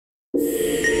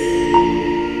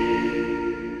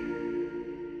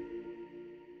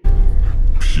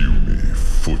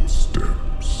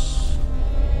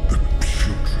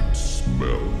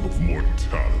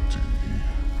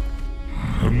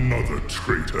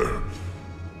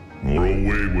or a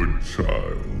wayward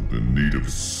child in need of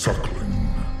suckling.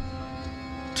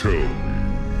 Tell me,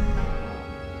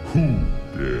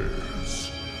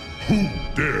 who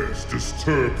dares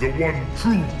disturb the one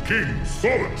true king's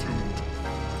solitude?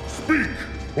 Speak,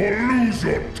 or lose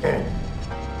your tongue.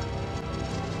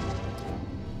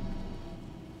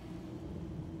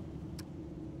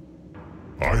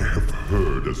 I have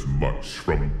heard as much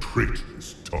from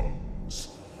traitorous tongues.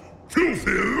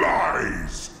 Filthy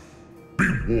lies! Be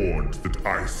warned that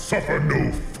I suffer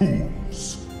no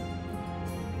fools.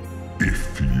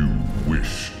 If you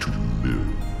wish to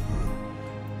live,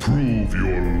 prove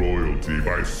your loyalty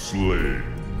by slaying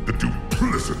the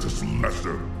duplicitous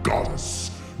lesser goddess,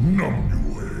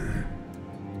 Numnue.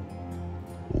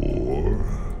 Or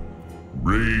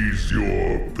raise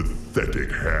your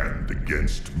pathetic hand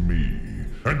against me,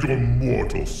 and your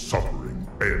mortal suffering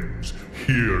ends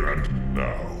here and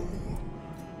now.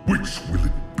 Which will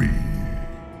it be?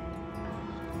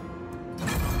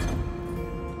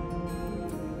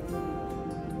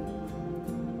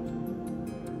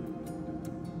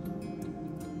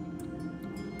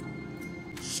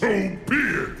 So be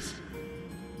it!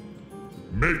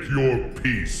 Make your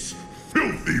peace,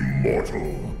 filthy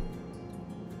mortal!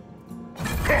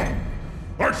 Come!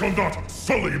 I shall not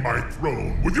sully my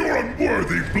throne with your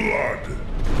unworthy blood!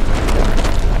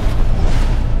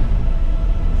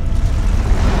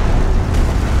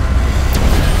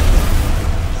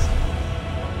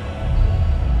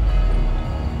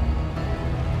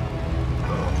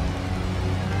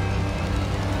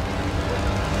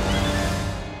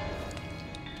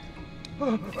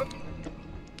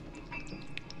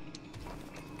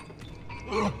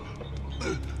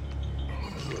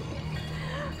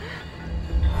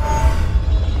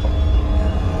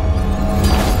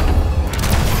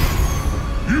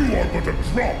 But a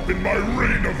drop in my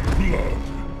rain of blood.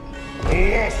 A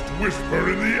lost whisper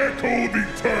in the echo of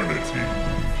eternity.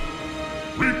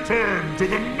 Return to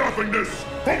the nothingness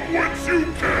from whence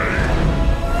you came!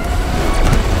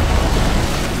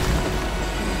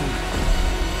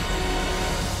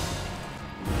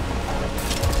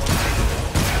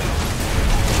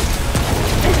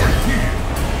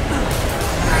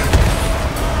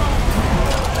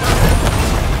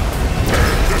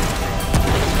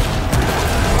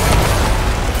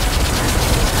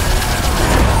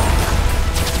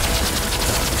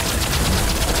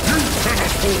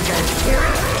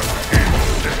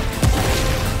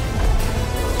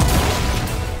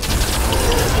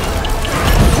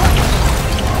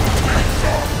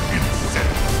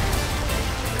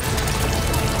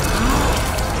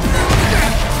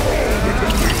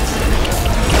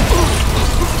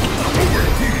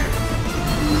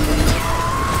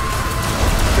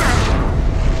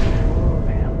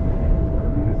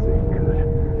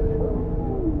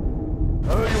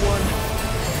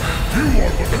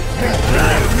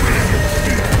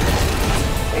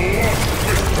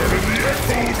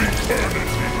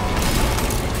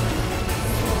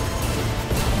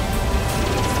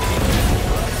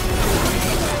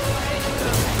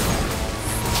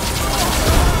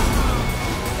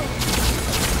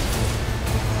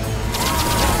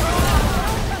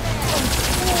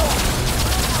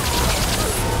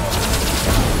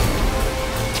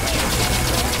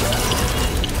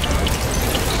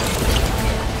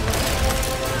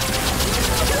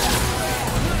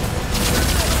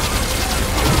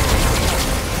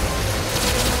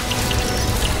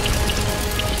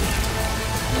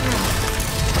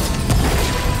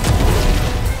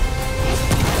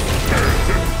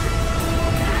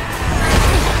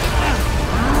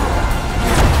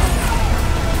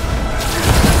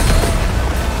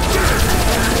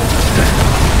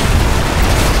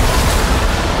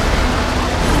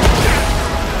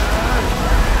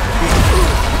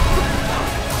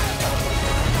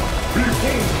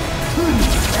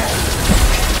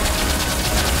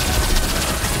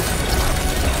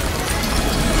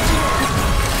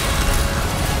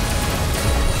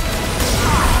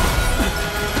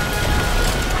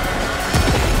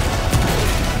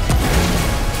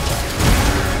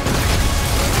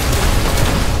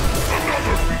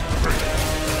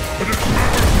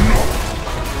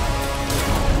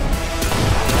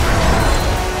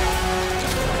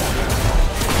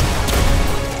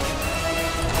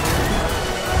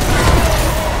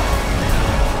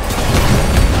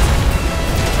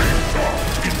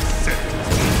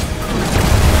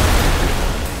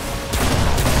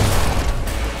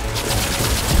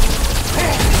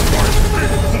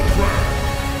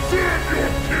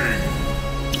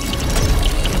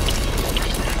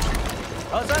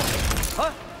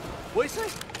 Huh? What'd you say?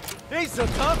 He ain't so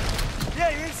tough.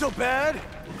 Yeah, he ain't so bad.